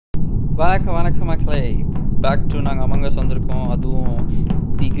வணக்கம் மக்களே. Back to நாங்கள் அமங்க வந்திருக்கோம். அதுவும்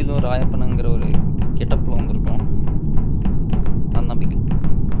பிகிலும் ராயப்பனுங்கிற ஒரு கெட்டப்பில் வந்திருக்கோம். நான் தான் பிகில்.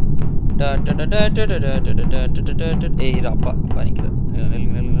 ஏய் அப்பா அப்பா நிற்கிறேன்.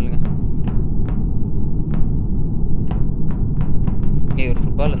 நெல்லுங்க. ஏய் ஒரு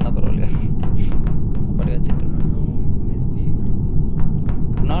ஃபுட்பால் இருந்தால் பரவாயில்லையா? அப்படி வச்சுட்டு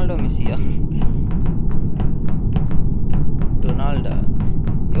Ronaldo Messiah? Ronaldo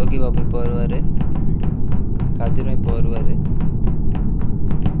Yogi Babu இப்போ வருவார், கதிரும் இப்போ வருவார்.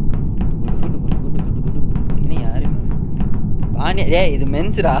 குடு குடு குடு குடு குடு குடு குடு குடு. இன்னும் யாருமே பாண்டியா? டே இது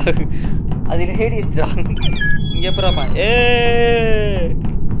மென்ஸ்ரா, அது லேடிஸ்ரா. இங்கே எப்படா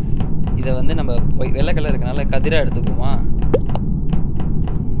இதை வந்து நம்ம வெள்ளை கலர் இருக்கனால கதிரா எடுத்துக்குவோமா?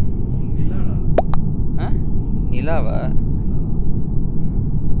 நிலாவா?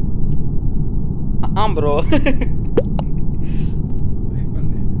 ப்ரோ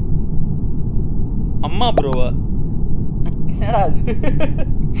அம்மா ப்ரோவா? என்னடா அது?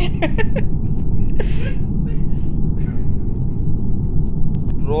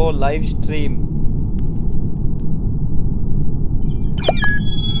 Bro live stream.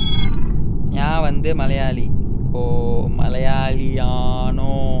 நான் வந்து மலையாளி. ஓ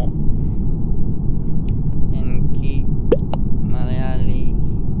மலையாளியானோ? எனக்கு மலையாளி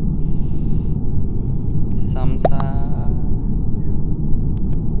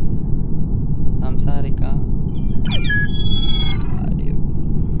സംസാരിക്ക.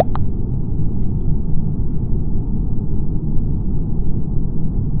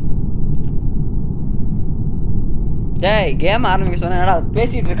 டேய் கேம் ஆரம்பிக்க சொன்னா என்னடா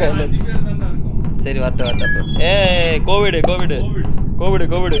பேசிட்டு இருக்க? சரி வரட்டும். ஏய் கோவிடு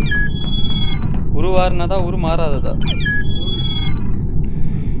உருவாருனதா உரு மாறாததா?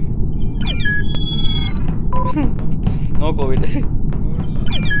 No Covid.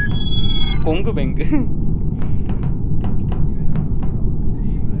 Kongu Bank.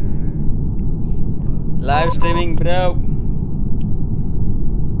 Live streaming bro.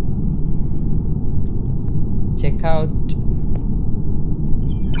 Check out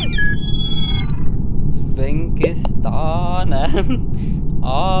வெங்கிஸ்தான்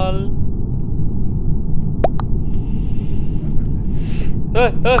all.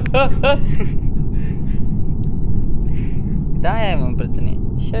 இதான் பிரச்சனை.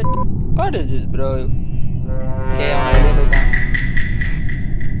 Shut what is this bro?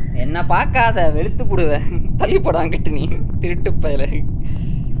 என்ன பார்க்காத வெளுத்து போடுவேன். தள்ளி போடாங்கிட்டு நீ திருட்டு பயல.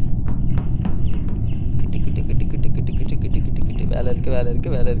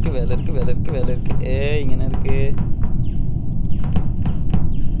 கிட்டு வேலை இருக்கு. இங்க என்ன இருக்கு?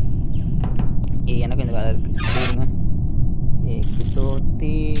 எனக்கு இந்த வேலை இருக்கு. एक दो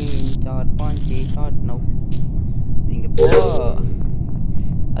तीन चार पाँच छः सात नौ. இங்கே போ.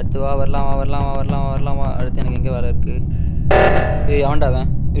 அடுத்து வரலாமா? அடுத்து எனக்கு எங்கே வேலை இருக்கு? ஏய் அவன்டாவன்.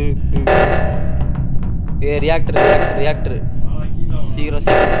 ரியாக்டர் சீக்கிரம்.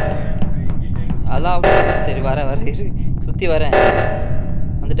 அதான் சரி வர இரு, சுற்றி வரேன்.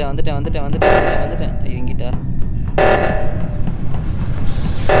 வந்துட்டேன். எங்கிட்ட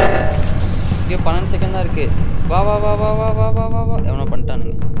இங்கே 12 செகண்ட் தான் இருக்கு. வா எவனோ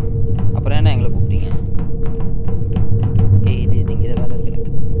பண்ணிட்டானுங்க. அப்புறம் என்ன எங்களை கூப்பிட்டீங்க? இது இங்கே வேலை இருக்கு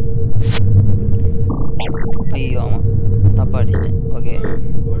எனக்கு. ஐயோ ஆமாம் தப்பா அடிச்சிட்டேன். ஓகே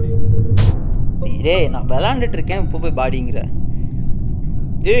டேய் நான் விளாண்டுட்டு இருக்கேன், இப்போ போய் பாடிங்கிற.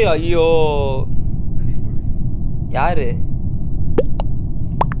 ஏய் ஐயோ யாரு?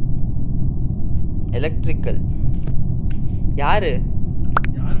 எலக்ட்ரிக்கல் யாரு?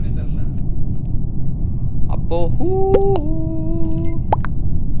 அப்போ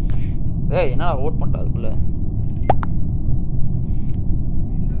ஏய் என்னடா ஓட் பண்ணிட்டா அதுக்குள்ள?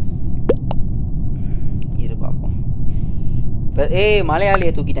 இரு பாப்போம். ஏய்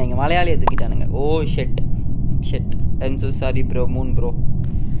மலையாளியை தூக்கிட்டானுங்க. ஓ shed I'm so sorry bro. Moon bro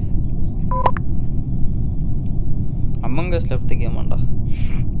among us left கேமாண்டா.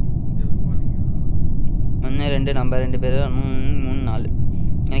 1 2 நம்ம 2 பேர் 3 4.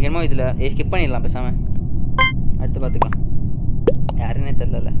 எனக்கு என்னமோ இதில் ஸ்கிப் பண்ணிடலாம் பேசாமல். அடுத்து பார்த்துக்கலாம். யாருன்னே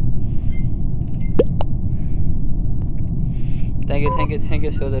தெரில.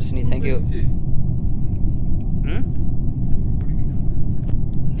 Thank you சோதர்ஷினி. Thank you.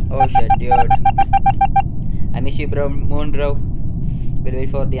 Oh shit dude, I miss you bro. Moon bro, we'll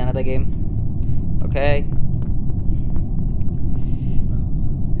wait for the another game. Okay.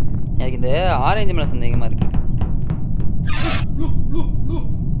 எனக்கு இந்த ஆரஞ்சு மேலே சந்தேகமாக இருக்கு.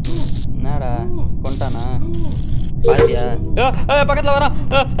 என்னடா கொண்டானா பாத்தியா? பக்கத்தில் வரான்.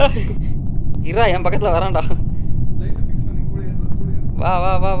 இரா என் பக்கத்தில் வரான்டா. வா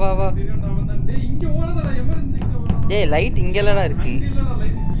வா வா வா வா. ஏய் லைட் இங்கெல்லடா இருக்கு.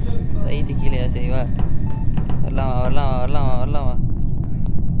 லைட்டு கீழேயா? சரி வா வரலாம் வரலாம் வரலாம் வரலாம் வா.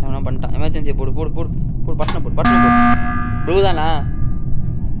 என்ன பண்ணிட்டான்? எமர்ஜென்சியை போடு போடு போடு போடு பட்டனை போடு பட்டனை போடு. ப்ளூ தானா?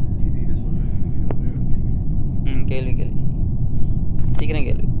 கேள்வி கேள்வி சீக்கிரம்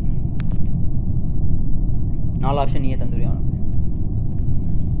கேள்வி. 4 ஆப்ஷன் நீயே தந்துடுவியா உனக்கு?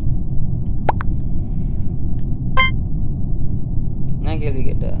 என்ன கேள்வி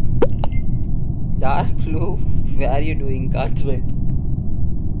கேட்ட? Dark blue where you doing cards by.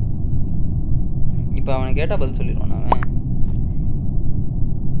 இப்போ அவனை கேட்டால் பதில் சொல்லிடுவான். அவன்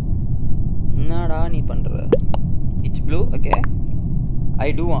என்னடா நீ பண்ணுற? It's blue. Okay I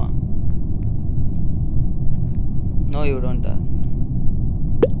two van. No you don't.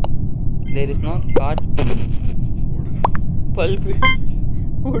 There is no card. Bulb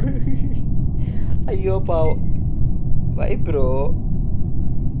ஐயோ பாவம். வை ப்ரோ.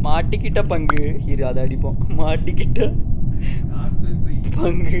 மாட்டிக்கிட்ட பங்கு. இரு அதை அடிப்போம். மாட்டிக்கிட்ட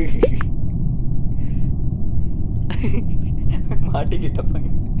பங்கு. மாட்டிக்கிட்ட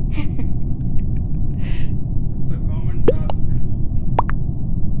பங்கு.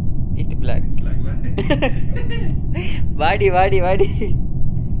 It black. வாடி வாடி வாடி.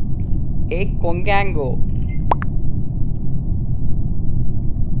 ஏ கொங்காங்கோ.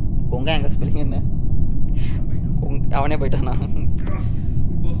 கொங்காங்கோ ஸ்பெல்லிங் என்ன? அவனே போயிட்டானா?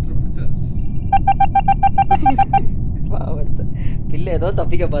 பிள்ளை ஏதோ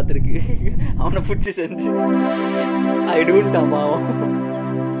தப்பிக்க பார்த்துருக்கு. அவனை பிடிச்சி செஞ்சு ஐ டோன்ட் பாவம்.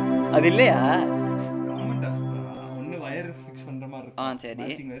 அது இல்லையா? ஒன்னு வயர் ஃபிக்ஸ் பண்ற மாதிரி இருக்கும். சரி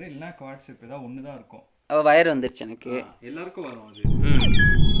மேட்சிங் வயர் இல்ல குவாட் ஷேப் ஏதா ஒன்னு தான் இருக்கும். வயர் வந்துருச்சு எனக்கு. எல்லாருக்கும் வரும் அது.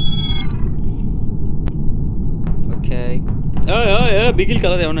 ஓகே. ஏய் பிகில்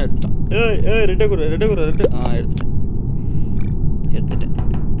கலர் எவனோ எடுத்துட்டான். ஏய் ரெட் குரு எடுத்துட்டேன்.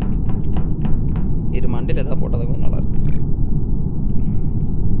 இரு மண்டியில் ஏதாவது போட்டால் கொஞ்சம் நல்லா இருக்கு.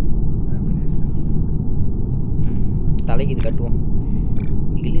 தலைக்கு இது கட்டுவோம்.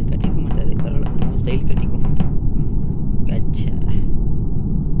 பிகில் இது கட்டிக்க மாட்டாரு. பரவாயில்ல ஸ்டைல் கட்டிக்கும். கச்சா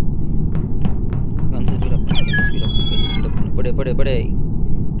கொஞ்சம் ஸ்பீட் அப் படே படே படே.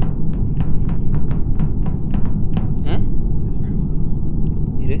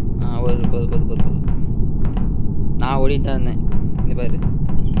 இரு போது நான் ஓடிட்டு தான் இருந்தேன். இந்த பாரு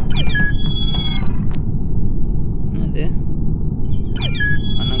என்னது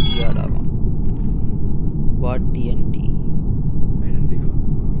அண்ணாங்கி ஆடாவான். வாட் டிஎன்டி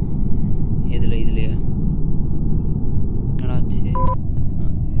இதுலையா என்னடாச்சு?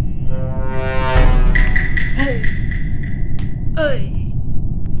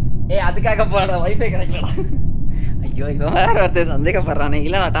 அதுக்காக போடா வைஃபை கிடைக்கலடா. ஐயோ இவன் வேற ஒருத்தர் சந்தேகப்படுறானே.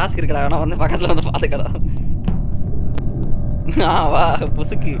 இல்லை நான் டாஸ்க் இருக்கடா வேணா வந்து பக்கத்தில் வந்து பார்த்துக்கடா. வா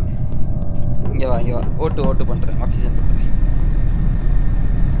புசுக்கு. இங்கே வா ஓட்டு பண்ணுறேன். ஆக்சிஜன் பண்ணுறேன்.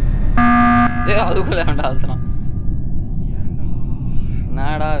 அதுக்குள்ள வேண்டாம் அழுத்தலாம்.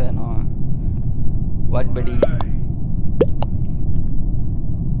 நாடா வேணும் வாட் படி.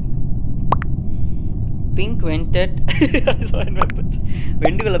 Pink வெண்டட்.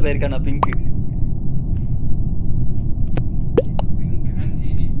 வெண்டுக்குள்ள போயிருக்கானா pink.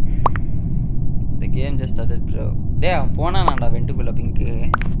 The game just started bro. டேய் அவன் போனானாடா வெண்டுக்குள்ள பிங்க்.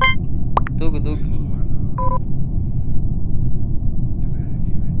 தூக்கு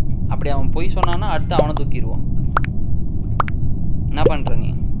அப்படி அவன் போய் சொன்னானா அடுத்து அவனை தூக்கிடுவோம். என்ன பண்ற நீ?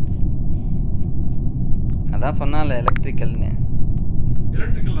 அதான் சொன்னால எலக்ட்ரிக்கல்னு.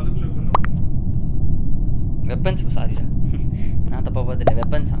 வெப்பன்ஸ். சாரிடா நான் தப்பா பார்த்துட்டேன்.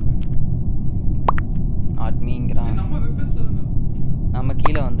 வெப்பன்ஸா நாட் மீங்கிறான். நம்ம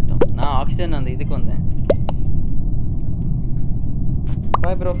கீழே வந்துட்டோம். நான் ஆக்சிஜன் அந்த இதுக்கு வந்தேன்.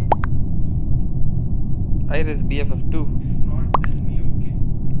 Bye bro. Iris BFF2.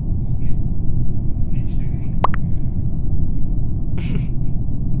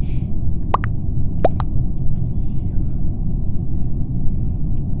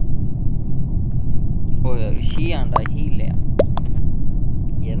 ஷீயாண்டா he இல்லையா?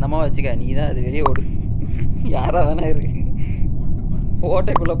 என்னமா வச்சுக்க நீ தான் அது வெளியே ஓடு. யாரா வேணா இருக்கு.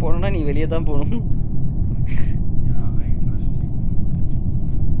 ஓட்டைக்குள்ள போகணும்னா நீ வெளியே தான் போகணும்.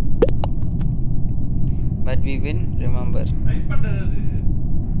 But we win remember.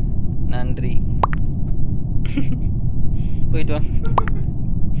 நன்றி. போயிட்டு வா.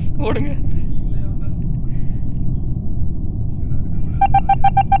 ஓடுங்க.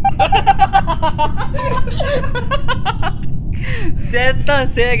 சேத்தான்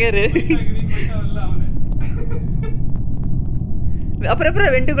சேகரு.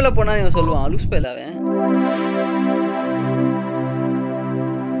 அப்புறம் வெண்டுக்குள்ள போனா இவன் சொல்லுவான் லூஸ் பேல அவன்.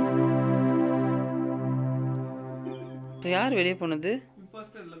 யார் வெளியே போனது?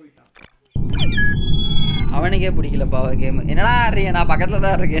 இம்பாஸ்டர் எல்லாம் போயிட்டான். அவனுக்கே பிடிக்கலப்பா கேம். என்னடா ஆடுறீங்க, நான் பக்கத்துல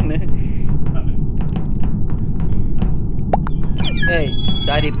தான் இருக்கேன்னு. ஏய்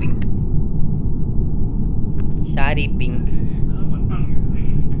sorry pink, sorry pink,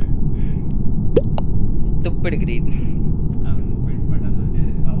 stupid green.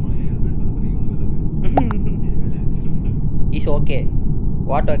 Is okay,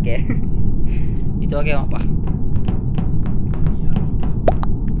 what okay, it's okay வாப்பா.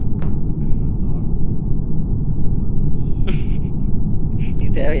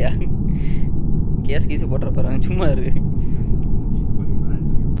 இது தேவையா? கேஸ் கீஸ் போட்டுற போறாங்க, சும்மா இருக்கு.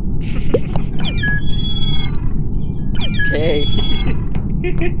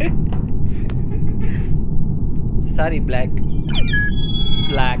 சாரி பிளாக்,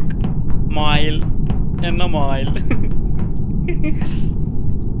 பிளாக் மாயில், என்ன மாயில்?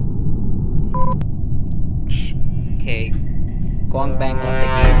 ஓகே காங் பேங்க்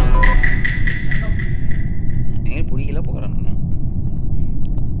எங்களுக்கு பிடிக்கல போகிறானுங்க.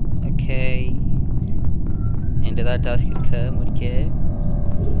 ஓகே என்கிட்ட ஏதாவது டாஸ்க் இருக்க முடிக்க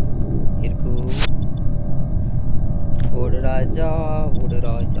இருக்கு. ஓடு ராஜா ஓடு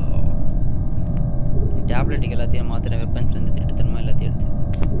ராஜா. டேப்லெட்டுக்கு எல்லாத்தையும் மாத்திரம் வெப்பன்ஸ்லேருந்து திருட்டுத்தனமா எல்லாத்தையும் எடுத்து.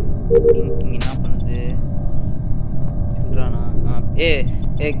 இங்கே என்ன பண்ணுது? சுடுறானா?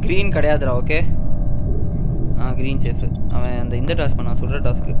 ஏ க்ரீன் கிடையாதுடா. Okay green safe. அவன் அந்த இந்த டாஸ்க் பண்ணான், சுடுற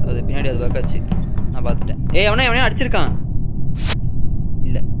டாஸ்க்கு. அது பின்னாடி அது ஒர்க்காச்சு, நான் பார்த்துட்டேன். அவனே அடிச்சிருக்கான்.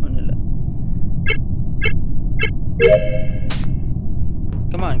 இல்லை ஒன்றும் இல்லை.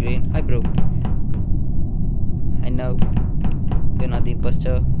 Come on Green, hi bro. I know you're not the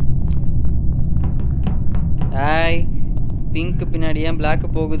imposter. Hi pink பின்னாடி ஏன் பிளாக்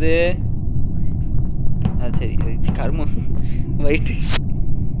போகுது? அது சரி கருமம். ஒயிட்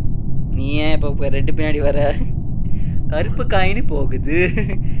நீ ஏன் இப்போ ரெட்டு பின்னாடி வர? கருப்பு காயினி போகுது,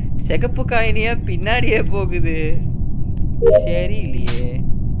 சிகப்பு காயினியா பின்னாடியே போகுது. சரி இல்லையே.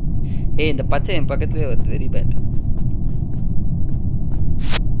 இந்த பச்சை என் பக்கத்துலேயே வருது. Very bad.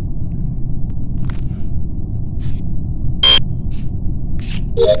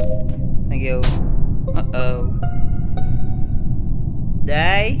 Thank you.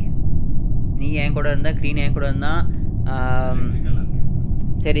 டேய் நீ என் கூட இருந்தா, க்ரீன் என் கூட இருந்தான்.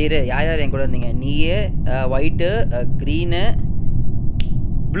 சரி இரு, யார் யார் என் கூட இருந்தீங்க? நீயே, ஒயிட்டு, க்ரீனு,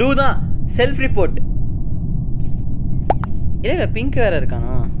 ப்ளூ தான். Self report. இல்லை பிங்க் வேற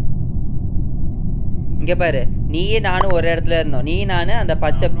இருக்கானோ? இங்கே பாரு, நீயே நானும் ஒரு இடத்துல இருந்தோம். நீ நான் அந்த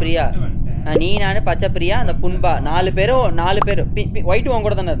பச்சை பிரியா, நீ நான் பச்சை பிரியா, அந்த புன்பா, 4 பேரும் ஒயிட்டு உன்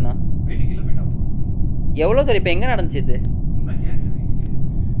கூட தானே இருந்தான். எவ்வளோ தூரம்? இப்போ எங்கே நடந்துச்சு இது?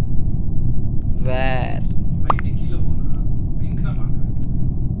 வேர்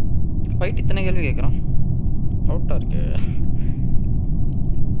ஒயிட் இத்தனை கேள்வி கேட்குறான். அவுட்டா இருக்கு.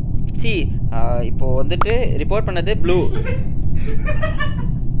 சி இப்போ வந்துட்டு ரிப்போர்ட் பண்ணது ப்ளூ.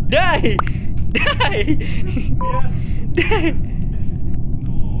 டேய் டேய் டேய்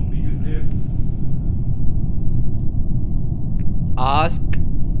ask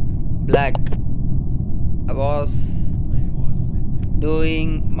black. I was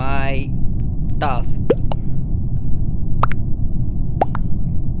doing my task.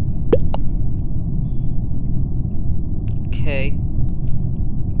 Okay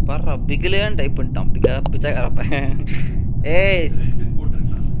parra bigil and type பண்ணிட்டான். பிச்சைக்காரப்ப. ஏய்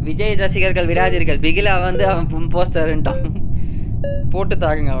விஜய் ரசிகர்கள் விடாதீர்கள், பிகில வந்து அவன் போஸ்டர்ன்ட்டான். போட்டு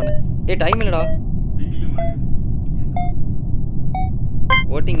தாக்குங்க அவனை. டைம் இல்லடா.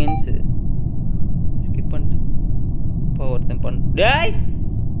 ஓட்டிங் என்ஸ் ஸ்கிப் பண்ணிட்டேன். இப்போ ஒருத்தன் பண்ண. டேய்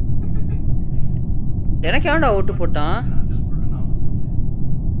எனக்கு எவன்டா ஓட்டு போட்டான்?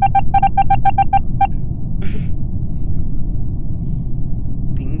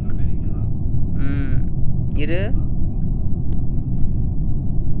 பிங்க். இரு.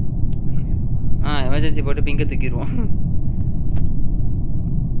 எமர்ஜென்சி போட்டு பிங்கை தூக்கிடுவோம்.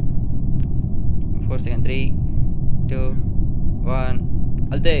 4 seconds. 3 2 1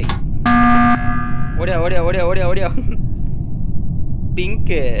 அல்தே. ஓடியா ஓடியா ஓடியா ஓடியா ஓடியா.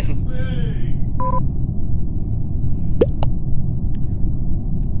 பிங்க்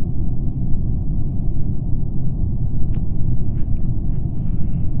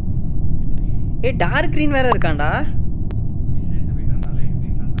டார்க் கிரீன் வேற இருக்காண்டா.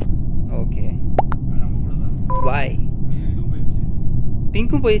 Okay bye.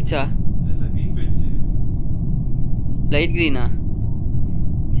 பிங்க்கும் போயிடுச்சா? லைட் கிரீனா?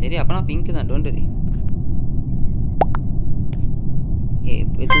 சரி அப்பனா பிங்க் தான். Don't worry.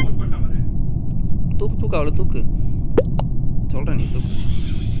 தூக்கு தூக்கு அவ்வளோ தூக்கு சொல்கிறேன். நீ தூக்கு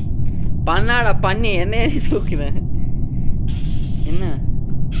பண்ணாடா பண்ணி என்ன தூக்குவேன். என்ன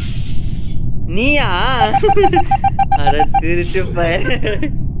நீயா? அட திருட்டு பையன்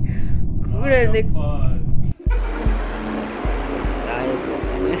கூட இருந்து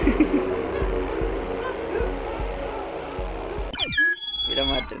விட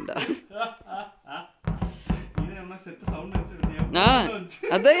மாட்டேன்டா.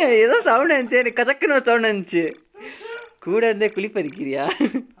 அதான் ஏதோ சவுண்ட் இருந்துச்சு, எனக்கு கச்சக்குன்னு ஒரு சவுண்ட் இருந்துச்சு. கூட இருந்தே குளிப்பறிக்கிறியா?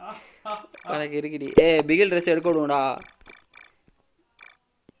 உனக்கு இருக்குடி. பிகில் ட்ரெஸ் எடுக்க விடுவோம்டா.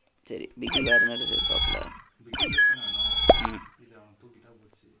 சரி பிகில் வேற என்ன ட்ரெஸ் எடுப்பாப்ல?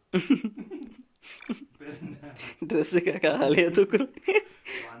 ட்ரெஸ்ஸுக்காக ஆளையே தூக்குறோம்.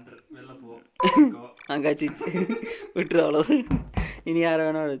 அங்காச்சிச்சு விட்டுரு, அவ்வளோதான். இனி யாரை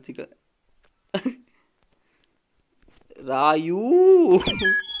வேணா வச்சுக்கோ. ராயு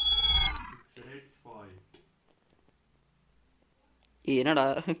என்னடா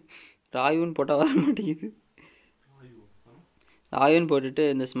ராயுன்னு போட்டால் வர மாட்டேங்குது. ராயுன்னு போட்டுட்டு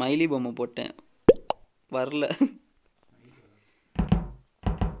இந்த ஸ்மைலி பொம்மை போட்டேன், வரல.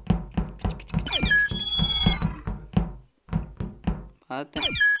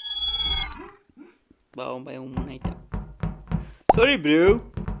 பார்த்தேன், பாவம் பயம் ஆயிட்டேன். Sorry bro,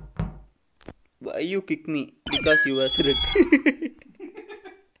 why you kick me? Because you was red.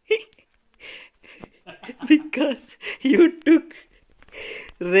 Because you took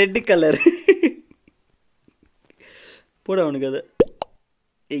red color. போட அவனுக்கு அதை.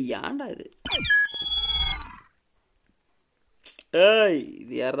 ஏன்டா இது?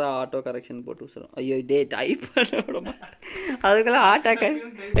 இது யாரா ஆட்டோ கரெக்ஷன் போட்டு வச்சுரும். ஐயோ டே டைப் பண்ண விடமா, அதுக்கெல்லாம்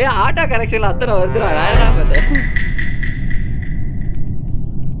ஆட்டோ கரெக்ஷன்ல அத்தனை வருதுடா. வேற என்ன பண்ண?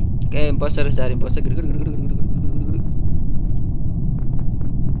 இம்போஸ்டர் சார், இம்போஸ்டர்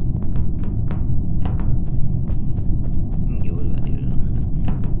இங்க ஒரு வேலை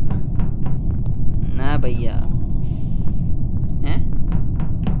என்ன பையா?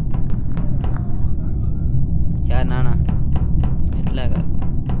 யார் நானா? நெட்லாக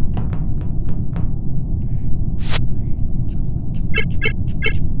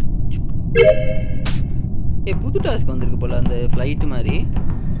புது டாஸ்க் வந்திருக்கு போல, அந்த ஃப்ளைட்டு மாதிரி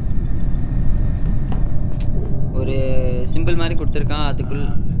ஒரு சிம்பிள் மாதிரி கொடுத்துருக்கான். அதுக்குள்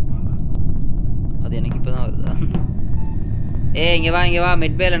அது எனக்கு இப்போதான் வருதா? இங்கே வா இங்கே வா,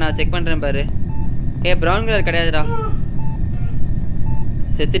 மெட்பேல நான் செக் பண்ணுறேன் பாரு. ப்ரௌன் கலர் கிடையாதுடா.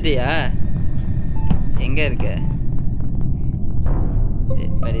 செத்துட்டியா? எங்கே இருக்க?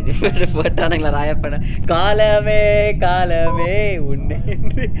 போட்டானுங்களா ராயப்பன? காலமே காலமே உன்னை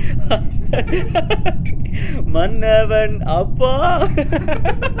மன்னவன் அப்பா.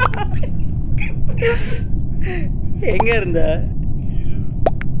 எங்க இருந்த?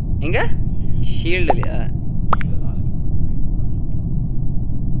 எங்க ஷீல்டு இல்லையா?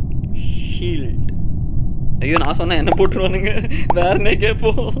 ஷீல்ட். ஐயோ நான் சொன்னேன் என்ன போட்டுருவானுங்க, வேற என்ன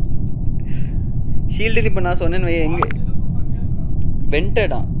கேட்போம். ஷீல்டு இப்போ நான் சொன்னேன்னு எங்க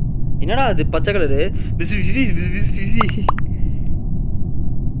வெண்டடா? என்னடா அது பச்சை கலரு?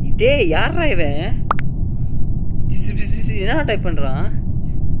 டே யாரா இவன்? என்ன டைப் பண்றான்?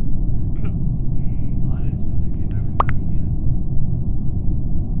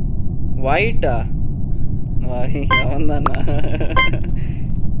 ஒயிட்டா? அவன் தானா?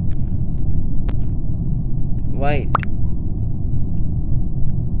 ஒயிட்.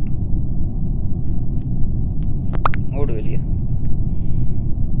 ஓடு வெளியே.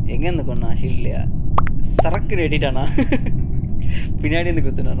 எங்க இருந்து கொண்டா? ஷீல்ட்லையா? சரக்கு ரெடிட்டானா? பின்னாடி இருந்து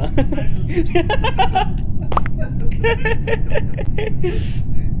குத்துனானா?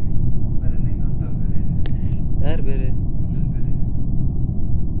 யார் பேரு?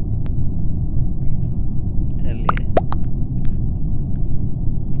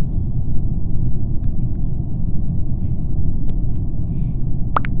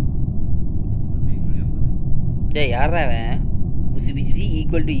 டேய் யாரா அவன்?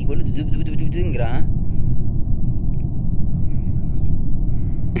 Equal to equal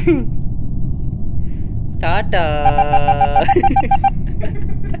tata.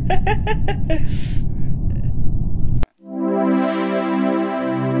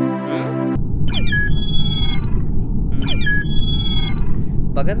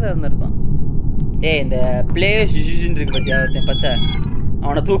 பக்கத்துல இருந்திருப்பான். இந்த பிளேஸ் இருக்கு பத்தியா பச்சை,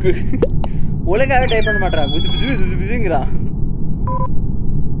 அவனை தூக்கு. ஒழுங்காவே டைப் பண்ண மாட்டான், குசு குசு குசு குசுங்கிறான்.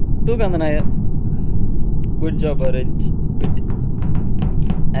 தூக்கு அந்த நாய. Good job orange, good.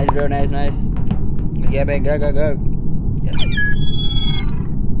 Nice bro, nice nice. K by go go go. S.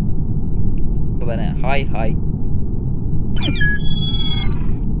 இப்போ பாரு, ஹாய் ஹாய்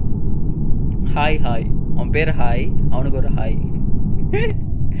ஹாய் ஹாய். அவன் பேர் ஹாய், அவனுக்கு ஒரு hi.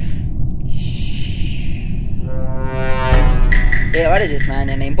 A what is this man?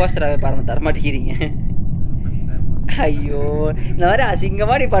 என்ன இம்போஸ்டராகவே பாருங்க தரமாட்டேங்கிறீங்க. ஐயோ இந்த மாதிரி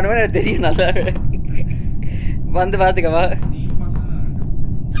அசிங்கமா நீ பண்ணுவேன்னு எனக்கு தெரியும் நல்லாவே. வந்து பார்த்துக்கவா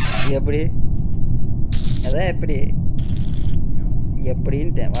எப்படி அதான் எப்படி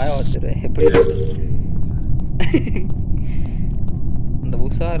எப்படின்ட்டேன் வாய வச்சுருவேன். எப்படி இந்த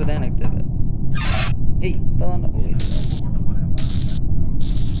உஷாரு தான் எனக்கு தேவை. ஏய் இப்போதான்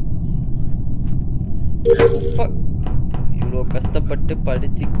இவ்வளோ கஷ்டப்பட்டு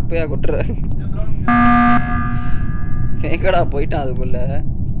படிச்சு குப்பையா கொட்டுற ஃபேக்கடா போயிட்டான் அதுக்குள்ள.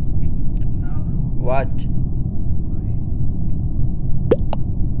 வாட்ச்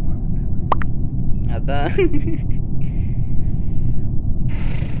அதான்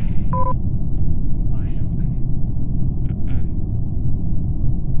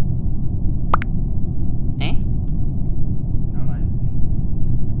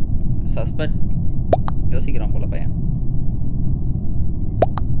சஸ்பெக்ட் யோசிக்கிறான் போல பையன்.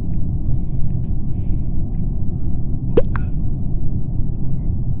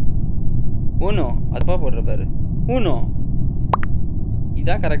 ஊனோ அதுப்பா போடுற பாரு. ஊனோ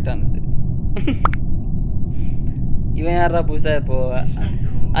இதான் கரெக்டானது. இவன் யாரா புதுசா இப்போ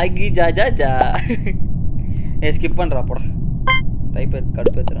அகி ஜா ஜா ஜா. ஏ ஸ்கிப் பண்ணுறா போடா. டைப்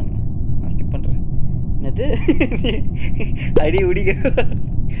கடுப்பு ஏற்றுறான். நான் ஸ்கிப் பண்ணுறேன். என்னது அடி உடிக்க.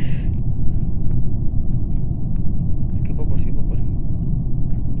 ஸ்கிப்பை போடு ஸ்கிப்பை போடு.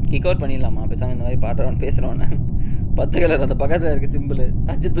 கிக் அவுட் பண்ணிடலாமா பேசாமல்? இந்த மாதிரி பாட்டுறவன் பேசுகிறவன பச்சை கலர் அந்த பக்கத்தில் இருக்க சிம்பிள்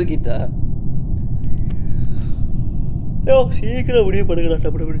அடிச்சு தூக்கிட்டா. யோ சீக்கிரம் முடிவு பண்ணுங்களா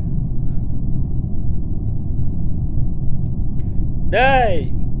சாப்பிட. டேய்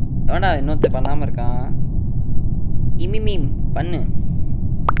வேணா இன்னொருத்த பண்ணாமல் இருக்கான். இமிமீம் பண்ணு.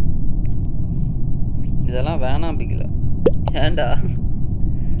 இதெல்லாம் வேணாம் பிகில. ஏண்டா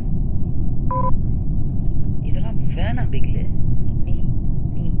இதெல்லாம் வேணாம் பிகில. நீ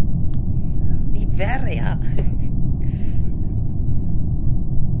நீ நீ வேறையா?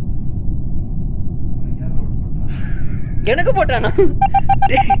 எனக்கு போட்டானா?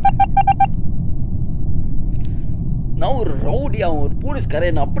 நான் ஒரு ரவுடியா ஒரு போலீஸ்காரன்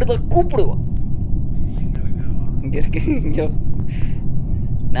என்ன அப்படிதான் கூப்பிடுவான். இங்க இருக்கு இங்க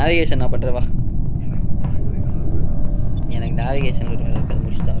நேவிகேஷன் நான் பண்றவா. எனக்கு நேவிகேஷன் ஒரு இருக்காது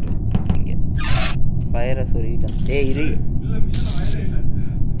முடிச்சுதான் வரும். இங்கே ஃபயரை சொல்லிட்டேன். ஏய் இரு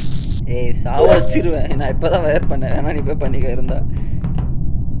ஏய் சாவ வச்சிருவேன். நான் இப்போதான் வயர் பண்ணேன். வேணா நீ போய் பண்ணிக்க இருந்தா.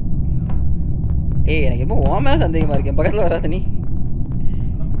 ஏய் எனக்கு இப்போ உன் மேலே சந்தேகமாக இருக்கேன். பக்கத்தில் வராத நீ.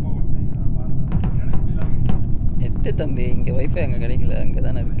 எட்டு தம்பி இங்கே வைஃபை அங்கே கிடைக்கல. அங்கே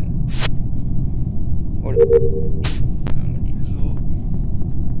தானே இருக்கு.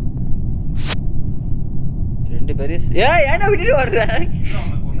 ரெண்டு பேரும் ஏன்னா விட்டுட்டு வர்ற.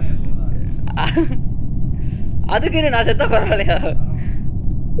 அதுக்கு நான் செத்தா பரவாயில்லையா?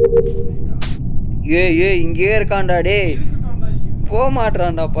 ஏ இங்கேயே இருக்கான்டா. டே போக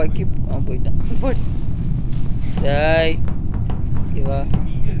மாட்டான்டா பாக்கி. போயிட்டான். டேய் இவா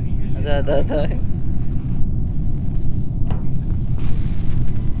அதான்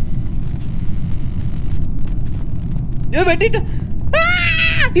வெட்டிட்டான்.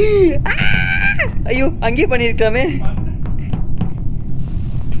 ஐயோ அங்கேயே பண்ணிருக்கலாமே.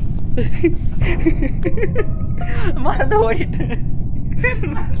 மறந்து ஓடிட்டேன்.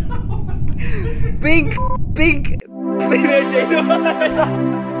 பிங்க் பிங்க்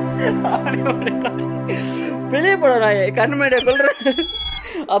வெளியே போடாயே கண்ணு மேடைய கொள்ற.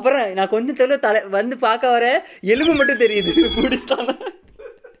 அப்புறம் நான் கொஞ்சம் தெரியல தலை வந்து பார்க்க வர எலும்பு மட்டும் தெரியுது. முடிச்சிட்டான்.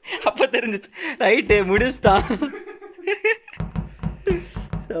 அப்ப தெரிஞ்சிச்சு ரைட்டு முடிச்சிட்டான்.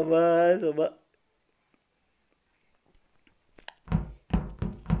 சபா சபா.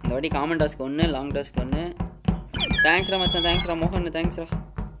 இந்த வாட்டி காமன் டாஸ்க் ஒன்று லாங் டாஸ்க் ஒன்று. தேங்க்ஸ்ரா மச்சான். தேங்க்ஸ்ரா மோகன். தேங்க்ஸ்ரா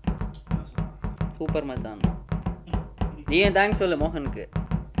சூப்பர் மச்சான். நீ ஏன் தேங்க்ஸ் சொல்லு மோகனுக்கு.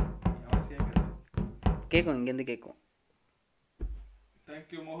 கேட்கும் இங்கேருந்து கேட்கும். Thank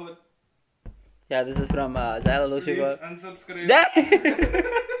you Mohan. Yeah, this is from Zala Lucifer. Please unsubscribe.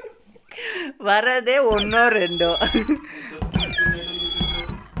 வரதே ஒன்னோ ரெண்டோ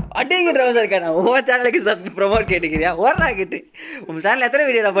அடிங்கிற இருக்கா. நான் உன் சேனலுக்கு ப்ரொமோட் கேட்டுக்கிறியா? ஓடுறா கேட்டு. உங்கள் சேனல் எத்தனை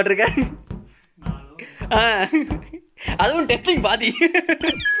வீடியோ நான் போட்டிருக்கேன்? அதுவும் டெஸ்டிங் பாதி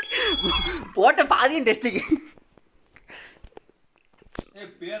போட்ட பாதியும் டெஸ்டிங்.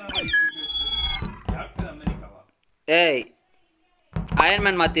 ஏய்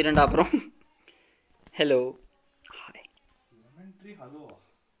அயன்மேன் மாத்திரண்டா அப்புறம். Hello hi.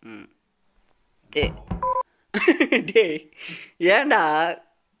 டே ஏன்டா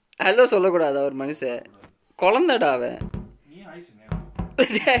ஹலோ சொல்லக்கூடாது? அவர் மனுஷன் குழந்தடா அவன்.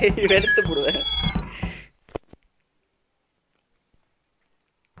 எடுத்து போடுவேன்.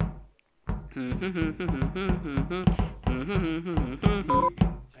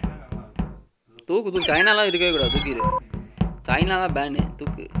 தூக்கு தூக்கு. சைனாலாம் இருக்கவே கூடாது, தூக்கிடு. சைனாலாம் பேனு,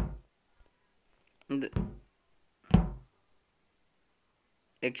 தூக்கு. இந்த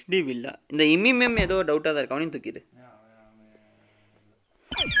XD வில்லா இந்த இம்மிமேம் ஏதோ டவுட்டாக தான் இருக்கு, அவனையும் தூக்கிடு.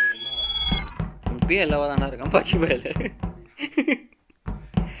 இப்பயே எல்லாவா தானே இருக்கான் பாக்கி பேல.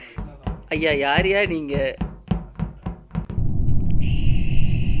 ஐயா யாரையா நீங்க?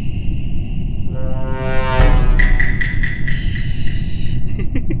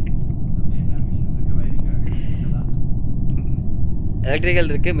 எலக்ட்ரிக்கல்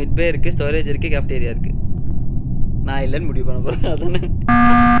இருக்கு, மிட்பே இருக்கு, ஸ்டோரேஜ் இருக்கு, கேஃப்டேரியா இருக்கு. நான் இல்லைன்னு முடிவு பண்ண போறேன். அதானே?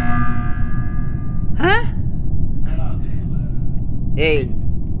 ஏய்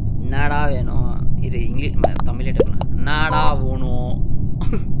நாடா வேணும். இது இங்கிலீஷ் தமிழே டக்குனா நாடா வேணும்.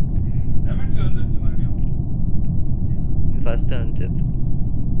 ஃபர்ஸ்ட் வந்து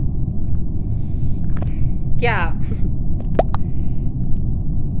கியா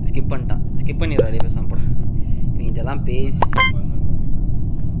ஸ்கிப் பண்ணிட்டான். ஸ்கிப் பண்ணிடுறாரு பேசாம போட. இவங்க இதெல்லாம் பேசி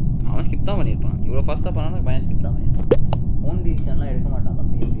அவன் ஸ்கிப் தான் பண்ணியிருப்பான். இவ்வளோ ஃபாஸ்ட்டாக பண்ணாலும் பையன் ஸ்கிப் தான் பண்ணியிருப்பான். ஓன் டிசிஷன்லாம் எடுக்க மாட்டான்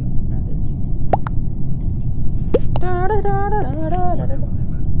தம்பி. எப்படியும் நான் தெரிஞ்சு.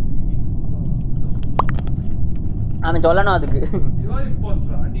 அவன் சொல்லணும் அதுக்கு.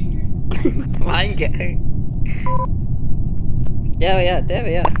 வாங்கிக்க. தேவையா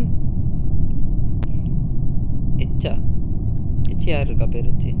தேவையா? எச்சா எச்சு யார் இருக்கா? பேர்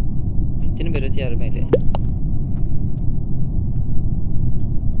வச்சு எச்சுன்னு பேர் வச்சு யாருமே இல்லை.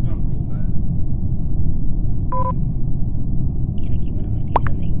 எனக்கு இவனை மேலே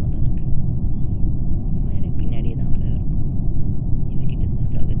சந்தேகமாக தான் இருக்கு. வேற பின்னாடியே தான் வர இவகிட்ட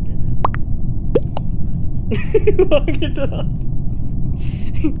ஜாகிரதை தான்.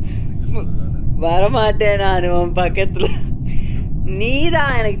 வரமாட்டேன் நான் உன் பக்கத்துல.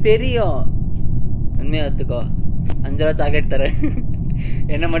 நீதான் எனக்கு தெரியும். உண்மையா ஒத்துக்கோ. 5 ரூபா சாக்லேட் தரேன்.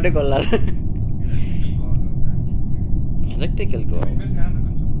 என்ன மட்டும் கொள்ளாத. எலக்ட்ரிக்கலுக்கு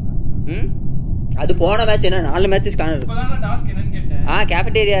அது போன மேட்ச் என்ன 4 மேட்ச் ஸ்கேனர் இருக்கு.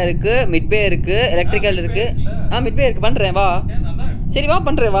 கேஃபடேரியா இருக்கு, மிட்பே இருக்கு, எலக்ட்ரிக்கல் இருக்கு. மிட்பே இருக்கு. பண்றேன் வா. சரி வா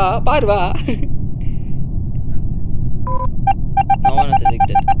பண்றேன் வா. பாரு வா. No one is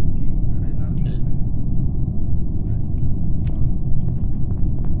selected.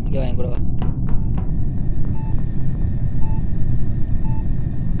 இங்க வா, என் கூட வா.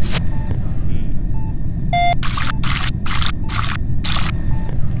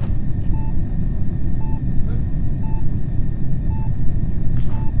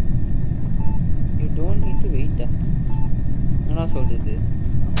 You don't need to wait. என்ன சொல்றது?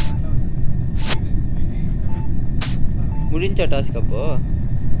 முடிஞ்சா டாஸ்க் அப்போ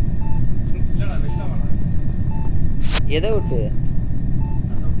எதை விட்டு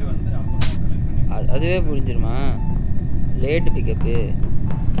அதுவே முடிஞ்சிருமா? Late pickup.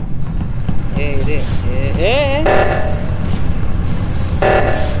 இது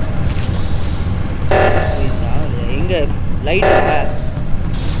எங்க லைட்டா?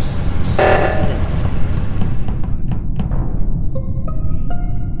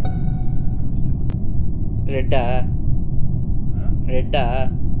 ரெட்டா ரெட்டா?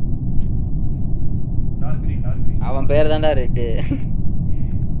 அவன் பேர் தான்டா ரெட்டு.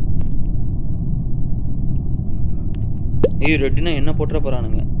 ஐயோ ரெட்டுனா என்ன போட்டுற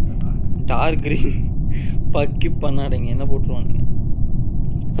போறானுங்க? டார்க் கிரீன் பக்கி பண்ணாடுங்க. என்ன போட்டுருவானுங்க?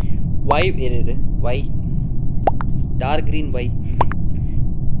 வை இரு வை dark green why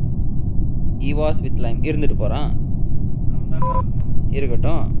ஈவாஸ் with Lime இருந்துட்டு போறான்.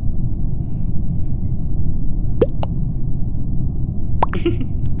 இருக்கட்டும்.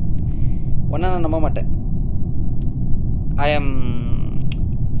 ஒன்னா நான் நம்ப மாட்டேன். ஐ ஆம்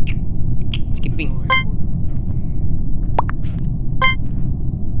ஸ்கிப்பிங்.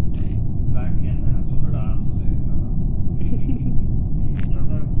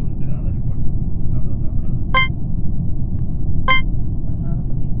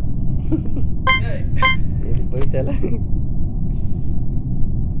 சரி போயிட்டால.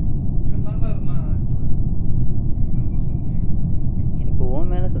 எனக்கு ஓ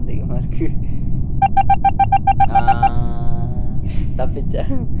மேல சந்தேகமா இருக்கு. தப்பிச்சா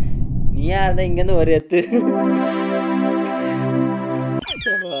நீயா இருந்தா இங்கேருந்து ஒரு எத்து.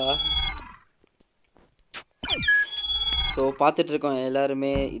 ஸோ பார்த்துட்டு இருக்கோம்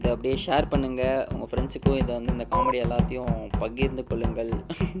எல்லாருமே. இதை அப்படியே ஷேர் பண்ணுங்க உங்கள் ஃப்ரெண்ட்ஸுக்கும். இதை வந்து இந்த காமெடி எல்லாத்தையும் பகிர்ந்து கொள்ளுங்கள்.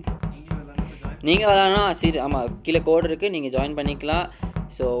 நீங்கள் விளாட்னா சரி. ஆமாம் கீழே கோடு இருக்குது, நீங்கள் ஜாயின் பண்ணிக்கலாம்.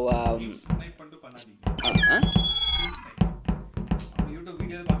 ஸோ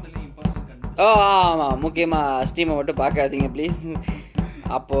ஆமாம் முக்கியமாக ஸ்ட்ரீமை மட்டும் பார்க்காதீங்க ப்ளீஸ்.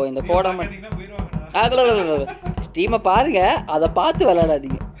 அப்போது இந்த கோடை ஸ்ட்ரீமை பாருங்க, அதை பார்த்து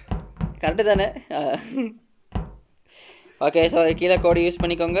விளையாடாதீங்க. கரெக்டு தானே? ஓகே, ஸோ கீழே கோடு யூஸ்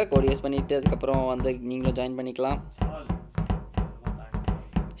பண்ணிக்கோங்க. கோடு யூஸ் பண்ணிவிட்டு அதுக்கப்புறம் வந்து நீங்களும் ஜாயின் பண்ணிக்கலாம்.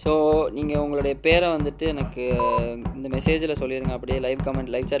 ஸோ நீங்கள் உங்களுடைய பேரை வந்துட்டு எனக்கு இந்த மெசேஜில் சொல்லிடுங்க, அப்படியே லைவ்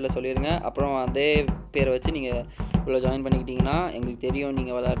சேட்டில் சொல்லிடுங்க. அப்புறம் அதே பேரை வச்சு நீங்கள் இவ்வளோ ஜாயின் பண்ணிக்கிட்டிங்கன்னா எங்களுக்கு தெரியும்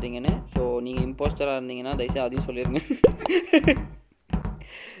நீங்கள் விளையாடுறீங்கன்னு. ஸோ நீங்கள் இம்போஸ்டராக இருந்தீங்கன்னா தயவுசெய்து அதையும் சொல்லிடுங்க.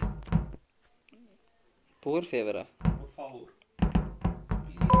 போர் ஃபேவரா?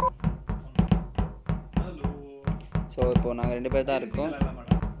 ஸோ இப்போது நாங்கள் 2 பேர் தான் இருக்கோம்.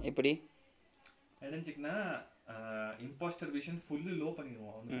 எப்படி நினைச்சிக்கனா இம்போஸ்டர் விஷன் ஃபுல்லி லோ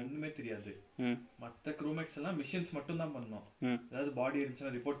பண்ணிடுவோம், அவனுக்கு ஒண்ணுமே தெரியாது. மற்ற க்ரூமேட்ஸ் எல்லாம் மிஷன்ஸ் மட்டும் தான் பண்ணணும். அதாவது பாடி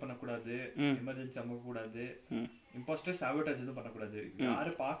இருந்துச்சுன்னா ரிப்போர்ட் பண்ணக்கூடாது, எமர்ஜென்சி அமுக்க கூடாது, இம்போஸ்டர் சாபோட்டேஜ் எதுவும் பண்ணக்கூடாது.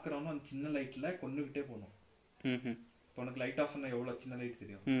 யாரு பாக்குறோம்னு அந்த சின்ன லைட்ல கொண்டுகிட்டே போகணும். இப்போ உனக்கு லைட் ஆஃப் பண்ணா எவ்வளவு சின்ன லைட்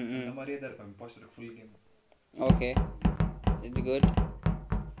தெரியும், அந்த மாதிரியே தான் இருக்கும் இம்போஸ்டருக்கு full game. Okay, it's good.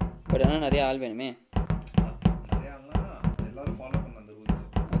 But ஆனால் நிறைய ஆள் வேணுமே. நிறைய ஆள்னா எல்லாரும் ஃபாலோ பண்ண அந்த ரூல்ஸ்.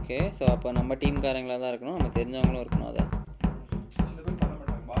 ஓகே, ஸோ அப்போ நம்ம டீம்காரங்களாக தான் இருக்கணும், நம்ம தெரிஞ்சவங்களும் இருக்கணும். அதை சில பேர் பண்ண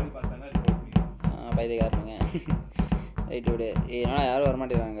மாட்டாங்க, பாடி பார்த்தாங்கன்னா ரிப்போர்ட் பண்ணிடுவாங்க. பைத்தியக்காரனுங்க. ரைட் விடு. ஏன்னா யாரும்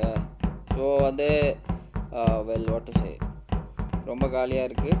வரமாட்டேறாங்க. ஸோ வந்து வெல் வாட் டு சே, ரொம்ப காலியாக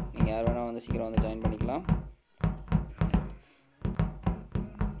இருக்குது. நீங்கள் யார் வேணால் வந்து சீக்கிரம் வந்து ஜாயின் பண்ணிக்கலாம்.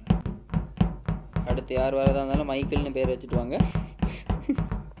 அடுத்து யார் வரதா இருந்தாலும் மைக்கிள்னு பேர் வச்சுட்டு வாங்க.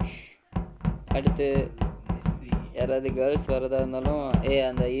 அடுத்து யாராவது கேர்ள்ஸ் வரதா இருந்தாலும்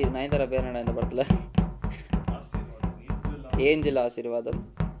அந்த நயன்தாரா பேர் என்னடா இந்த படத்தில்? ஏஞ்சல் ஆசீர்வாதம்.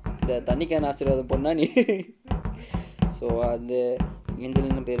 இந்த தண்ணிக்கான ஆசீர்வாதம் பொண்ணா நீ? ஸோ அது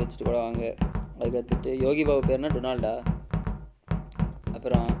ஏஞ்சல்னு பேர் வச்சுட்டு கூட வாங்க. அதுக்கு அடுத்துட்டு யோகி பாபு பேர்னா டொனால்டா.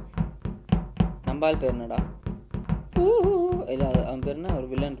 அப்புறம் நம்பால் பேர் என்னடா? இல்லை அவன் பேர்னா ஒரு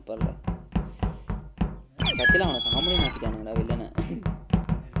வில்லன் இருப்பார்ல, கட்சியில் அவனை காமெடி மாற்றிட்டானுங்கடா வில்லனை.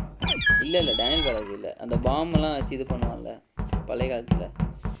 இல்லை டேனியல் பாலாஜி இல்லை, அந்த பாம்பெல்லாம் வச்சு இது பண்ணுவான்ல பழைய காலத்தில்.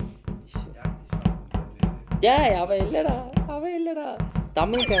 அவன் இல்லைடா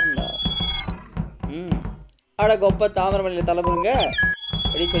தமிழ்காரன்டா. அட கொப்ப தாமிரமல்லியில் தலைமுங்க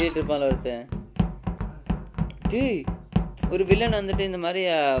அப்படின்னு சொல்லிட்டு இருப்பான்ல ஒருத்தன். ஒரு வில்லன் வந்துட்டு இந்த மாதிரி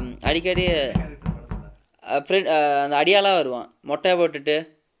அடிக்கடி அந்த அடியாளாக வருவான், மொட்டையை போட்டுட்டு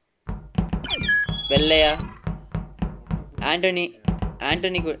வெள்ளையா. ஆண்டனி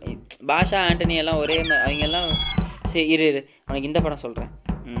பாஷா ஆண்டனி எல்லாம் ஒரே மாதிரி அவங்க எல்லாம். சரி இரு உனக்கு இந்த படம் சொல்கிறேன்.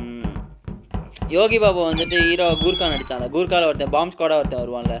 யோகி பாபு வந்துட்டு ஹீரோ கூர்கா நடிச்சான். கூர்காவில் ஒருத்தன் பாம்ப் ஸ்குவாடா ஒருத்தன்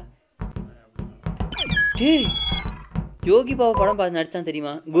வருவான்ல. யோகி பாபு படம் பார்த்து நடிச்சான்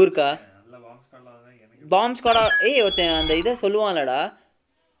தெரியுமா? கூர்கா பாம்ப் ஸ்குவாடா. ஒருத்தன் அந்த இதை சொல்லுவான்லடா,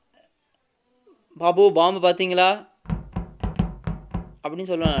 பாபு பாம்பு பார்த்தீங்களா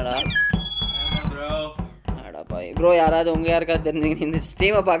அப்படின்னு சொல்லுவான்லடா. ப்ரோ யாராவது உங்கள் யாருக்காவது தெரிஞ்சுங்க, இந்த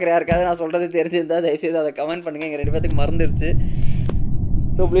ஸ்ட்ரீமை பார்க்குற யாருக்காவது நான் சொல்கிறது தெரிஞ்சிருந்தா தயவுசெய்து அதை கமெண்ட் பண்ணுங்கள். எங்கள் 2 பேத்துக்கு மறந்துடுச்சு.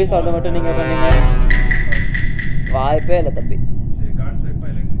 ஸோ ப்ளீஸ் அதை மட்டும் நீங்கள் பண்ணுங்க. வாய்ப்பே இல்லை தம்பி.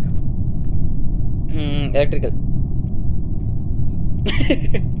 எலக்ட்ரிக்கல்.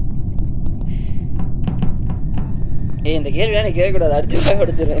 இந்த கேள்வி எனக்கு கேட்கக்கூடாது,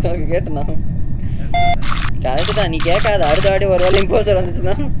 அடிச்சுடுறேன். எனக்கு கேட்டேண்ணா கரெக்டு தான், நீ கேட்காத. அடுத்த வாட்டி ஒரு வேலை இம்போசர்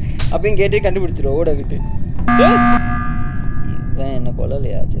வந்துச்சுன்னா அப்பயும் கேட்டு கண்டுபிடிச்சிடும் ஓடக்கிட்டு. என்ன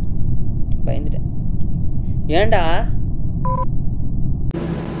கொல்லலையா? சரி பயந்துட்டேன். ஏண்டா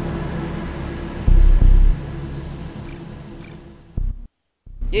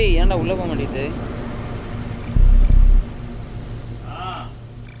ஏன்டா உள்ள போக மாட்டேங்குது?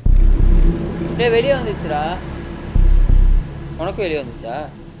 வெளியே வந்துச்சுடா. உனக்கும் வெளியே வந்துச்சா?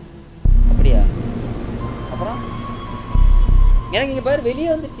 அப்படியா? அப்புறம் எனக்கு இங்க பாரு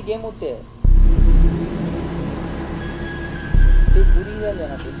வெளியே வந்துருச்சு கேம் விட்டு. புரியுதா இல்லையா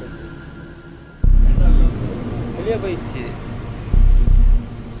நான் பேசுறது? வெளியே போயிடுச்சு.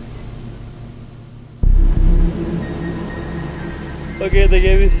 ஓகே, இந்த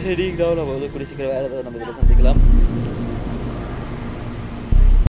கேம் சரி கவலை போகுது. கூடிய சீக்கிரம் வேறு ஏதாவது நம்ம இதில் சந்திக்கலாம்.